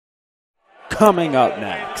Coming up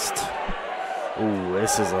next. Ooh,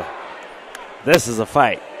 this is a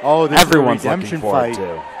fight. Oh, this everyone's is a redemption looking forward fight.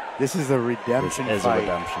 to. This is a redemption fight. This is a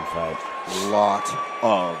redemption fight. Lot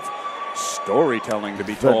of storytelling to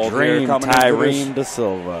be The told dream here coming Tyrime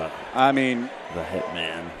Dasilva. I mean, the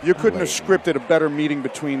hitman. You couldn't have scripted a better meeting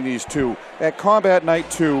between these two. At Combat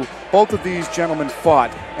Night 2, both of these gentlemen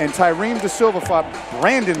fought, and Tyrime Dasilva fought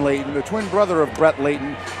Brandon Layton, the twin brother of Brett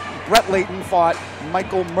Layton. Brett Layton fought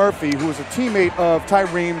Michael Murphy, who was a teammate of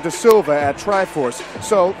Tyrime Dasilva at Triforce.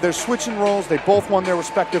 So they're switching roles. They both won their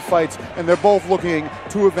respective fights, and they're both looking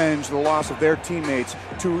to avenge the loss of their teammates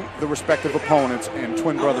to the respective opponents and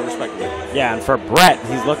twin brother respectively. Yeah, and for Brett,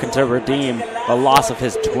 he's looking to redeem the loss of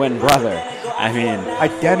his twin brother. I mean,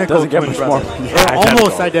 identical twin brother.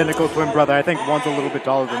 Almost identical twin brother. I think one's a little bit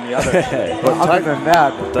taller than the other. But other than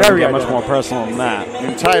that, doesn't get much more personal than that.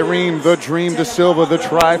 And Tyrime, the Dream Dasilva, the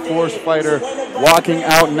Triforce fighter, walking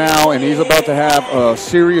out now, and he's about to have a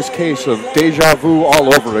serious case of deja vu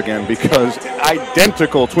all over again because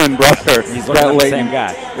identical twin brother. He's looking at the same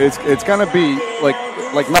guy. It's going to be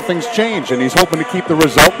like nothing's changed, and he's hoping to keep the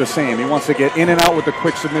result the same. He wants to get in and out with the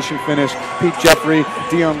quick submission finish. Pete Jeffrey,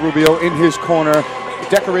 Dion Rubio in his corner,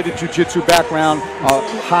 decorated jiu-jitsu background,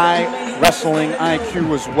 high wrestling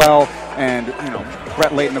IQ as well, and you know,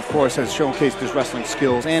 Brett Layton, of course, has showcased his wrestling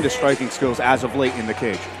skills and his striking skills as of late in the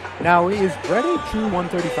cage. Now, is Brett a true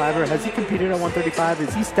 135er? Has he competed at 135?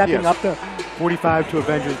 Is he stepping up to 45 to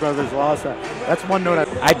avenge his brother's loss? That's one note.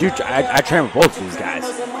 I train with both of these guys.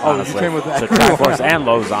 Honestly. You train with so Triforce and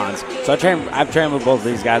Lozons. So I've trained with both of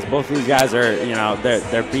these guys. Both of these guys are, you know,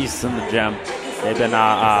 they're beasts in the gym. They've been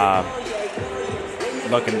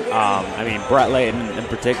looking. I mean, Brett Layton in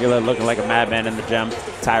particular looking like a madman in the gym.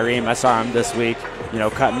 Tyrime, I saw him this week. You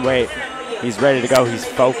know, cutting weight. He's ready to go. He's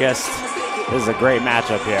focused. This is a great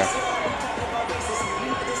matchup here.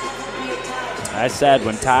 I said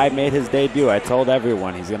when Ty made his debut, I told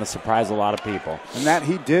everyone he's going to surprise a lot of people. And that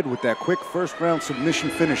he did with that quick first-round submission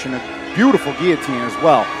finish and a beautiful guillotine as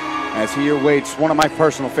well, as he awaits one of my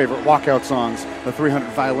personal favorite walkout songs, the 300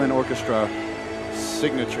 Violin Orchestra,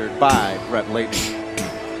 signatured by Brett Layton.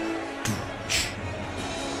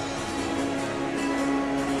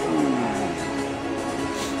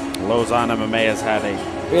 Lozon MMA has had a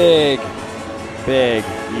big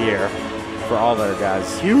year for all their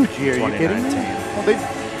guys. Huge year, you kidding me?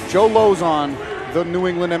 Well, Joe Lozon, the New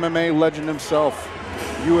England MMA legend himself,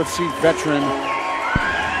 UFC veteran,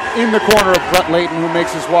 in the corner of Brett Layton, who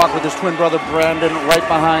makes his walk with his twin brother Brandon right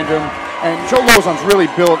behind him. And Joe Lozon's really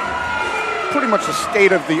built pretty much a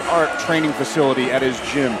state-of-the-art training facility at his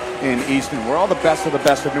gym in Easton, where all the best of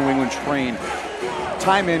New England train,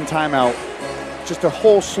 time in, time out. Just a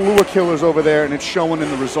whole slew of killers over there, and it's showing in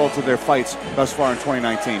the results of their fights thus far in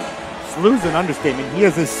 2019. Slew's an understatement. He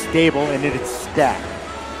has a stable, and it's stacked.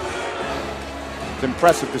 It's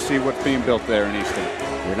impressive to see what's being built there in Easton.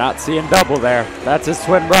 You're not seeing double there. That's his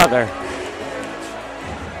twin brother.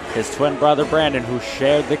 His twin brother Brandon, who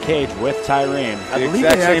shared the cage with Tyrime. The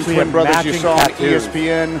exact same twin brothers you saw on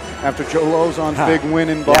ESPN after Joe Lozon's big win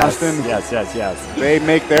in Boston. Yes. They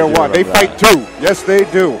make their one. They fight too. Yes, they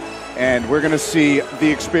do. And we're going to see the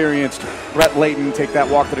experienced Brett Layton take that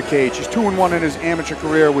walk to the cage. He's 2-1 in his amateur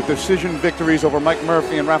career with decision victories over Mike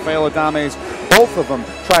Murphy and Rafael Adames, both of them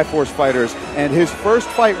Triforce fighters. And his first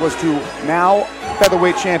fight was to now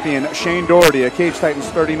featherweight champion Shane Doherty at Cage Titans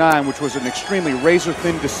 39, which was an extremely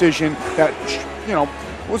razor-thin decision that, you know,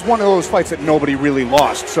 was one of those fights that nobody really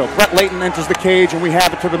lost. So Brett Layton enters the cage, and we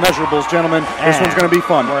have it to the measurables, gentlemen. This one's going to be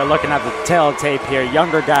fun. We're looking at the tail tape here.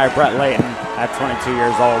 Younger guy, Brett Layton, at 22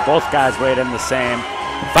 years old. Both guys weighed in the same,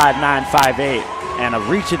 5'9", 5'8", and a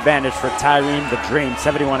reach advantage for Tyrime the Dream,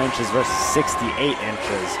 71 inches versus 68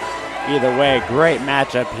 inches. Either way, great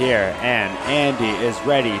matchup here, and Andy is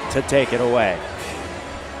ready to take it away.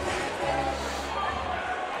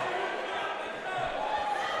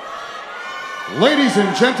 Ladies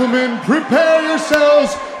and gentlemen, prepare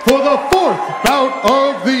yourselves for the fourth bout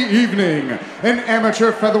of the evening. An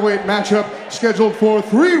amateur featherweight matchup scheduled for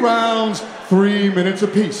 3 rounds, 3 minutes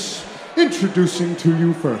apiece. Introducing to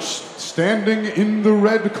you first, standing in the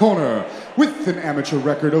red corner, with an amateur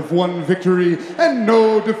record of 1 victory and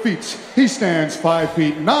no defeats. He stands 5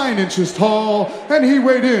 feet 9 inches tall, and he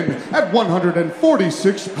weighed in at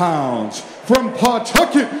 146 pounds. From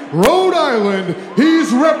Pawtucket, Rhode Island,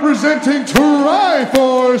 he's representing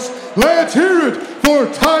Triforce. Let's hear it for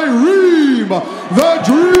Tyrime the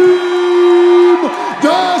Dream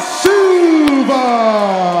Dasilva.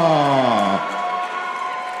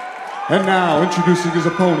 And now, introducing his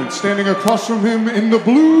opponent, standing across from him in the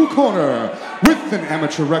blue corner, with an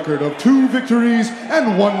amateur record of 2 victories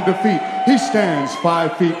and 1 defeat. He stands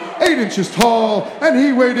 5 feet 8 inches tall, and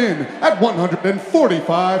he weighed in at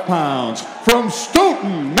 145 pounds. From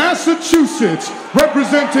Stoughton, Massachusetts,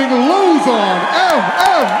 representing Luzon,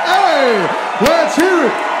 MMA, let's hear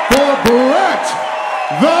it for Brett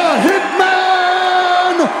the Hitman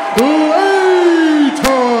Layton.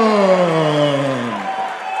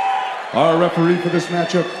 Our referee for this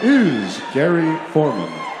matchup is Gary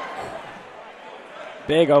Foreman.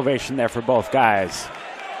 Big ovation there for both guys.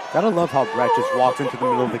 Gotta love how Brett just walks into the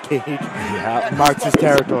middle of the cage. Yeah, marks his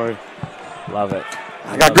territory. Love it.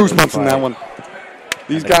 I got goosebumps in that one.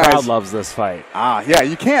 These guys. The crowd loves this fight. Yeah,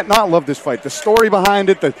 you can't not love this fight. The story behind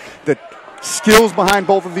it, the skills behind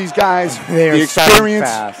both of these guys, the experience,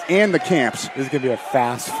 and the camps. This is going to be a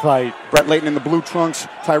fast fight. Brett Layton in the blue trunks,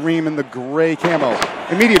 Tyrime in the gray camo.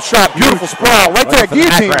 Immediate shot, beautiful sprawl, right there,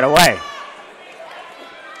 guillotine. Right away.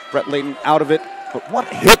 Brett Layton out of it, but what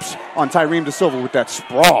hips on Tyrime Dasilva with that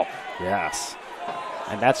sprawl. Yes.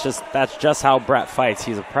 And that's just how Brett fights.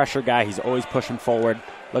 He's a pressure guy. He's always pushing forward,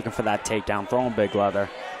 looking for that takedown, throwing big leather.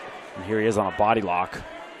 And here he is on a body lock.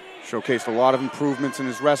 Showcased a lot of improvements in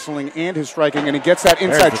his wrestling and his striking, and he gets that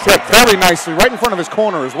inside trip very nicely, right in front of his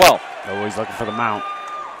corner as well. Always looking for the mount.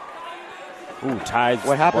 Ooh, Ty's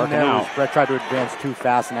What happened there out. was Brett tried to advance too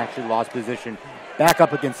fast and actually lost position. Back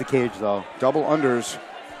up against the cage, though. Double unders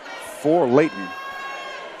for Layton.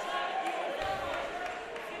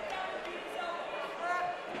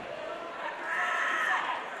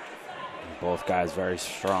 Both guys very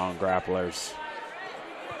strong grapplers.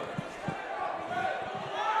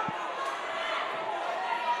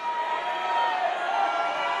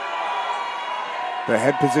 The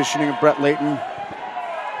head positioning of Brett Layton.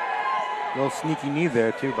 A little sneaky knee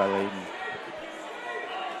there, too, by Layton.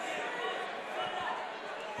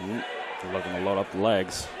 They're looking to load up the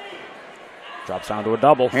legs. Drops down to a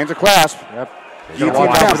double. Hands are clasped. Yep. Guillotine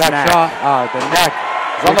Watch down. for that shot. The neck.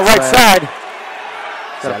 He's on the right side.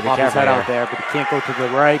 Got to pop his head out there, but he can't go to the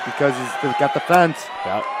right because he's got the fence.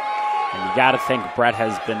 Yep. And you got to think Brett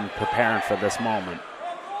has been preparing for this moment.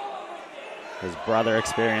 His brother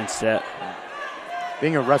experienced it.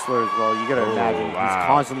 Being a wrestler as well, you got to imagine he's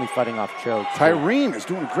constantly fighting off chokes. Tyrime is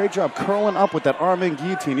doing a great job curling up with that arm in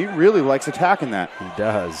guillotine. He really likes attacking that. He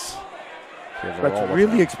does. Brett's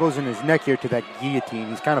really exposing his neck here to that guillotine.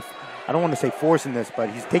 He's kind of, I don't want to say forcing this, but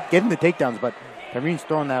he's getting the takedowns, but Tyrime's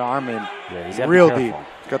throwing that arm in real deep.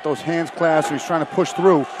 He's got those hands clasped, and he's trying to push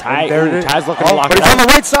through. Ty's looking to lock but he's on the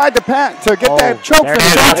right side to get that choke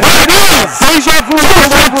finish. There it is. Deja vu.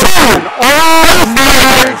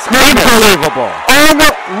 Unbelievable.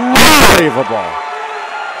 Unbelievable.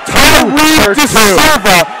 Tyrime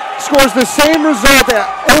Dasilva scores the same result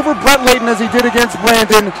over Brett Layton as he did against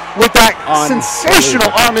Brandon with that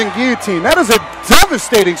sensational arm in guillotine. That is a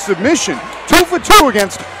devastating submission. 2 for 2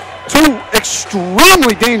 against two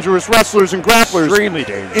extremely dangerous wrestlers and grapplers. Extremely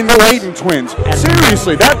dangerous. In the Layton twins.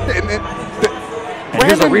 Seriously, and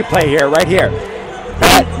here's a replay here, right here.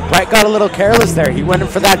 Brett got a little careless there. He went in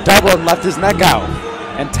for that double and left his neck out.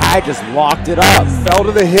 And Ty just locked it up. Fell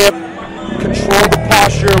to the hip, controlled the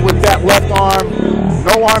posture with that left arm.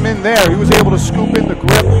 No arm in there. He was able to scoop in the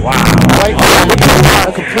grip. Wow. Right arm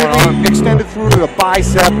completely extended through to the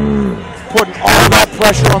bicep, putting all that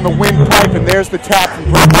pressure on the windpipe, and there's the tap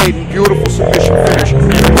from Brett Layton. Beautiful submission finish.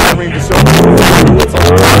 Tyrime Dasilva.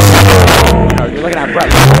 You're looking at Brett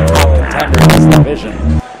Layton, top contender in this division.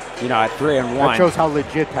 You know, at 3-1. That shows how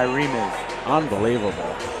legit Tyrime is.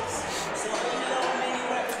 Unbelievable.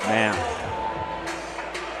 Man.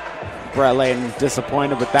 Brett Layton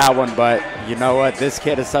disappointed with that one, but you know what? This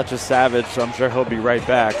kid is such a savage, so I'm sure he'll be right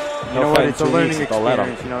back. You know what? It's a learning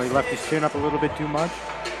experience. You know, he left his chin up a little bit too much,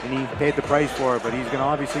 and he paid the price for it, but he's going to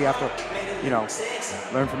obviously have to, you know,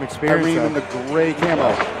 learn from experience. Tyrime in the gray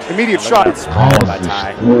camo. Immediate shot. By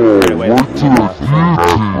Ty. Right away.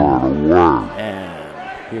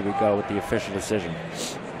 And here we go with the official decision.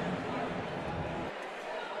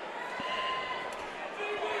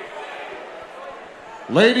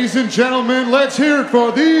 Ladies and gentlemen, let's hear it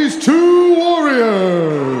for these two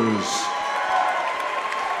warriors.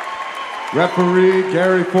 Referee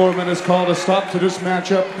Gary Foreman has called a stop to this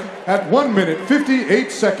matchup at 1 minute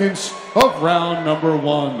 58 seconds of round number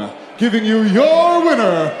 1. Giving you your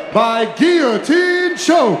winner by guillotine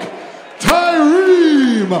choke,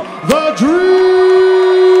 Tyrime the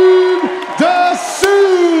Dream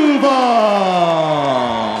Dasilva.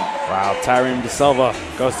 Wow, Tyrime Dasilva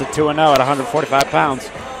goes to 2-0 at 145 pounds.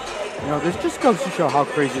 You know, this just goes to show how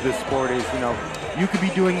crazy this sport is. You know, you could be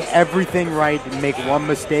doing everything right and make one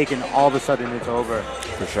mistake, and all of a sudden it's over.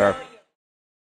 For sure.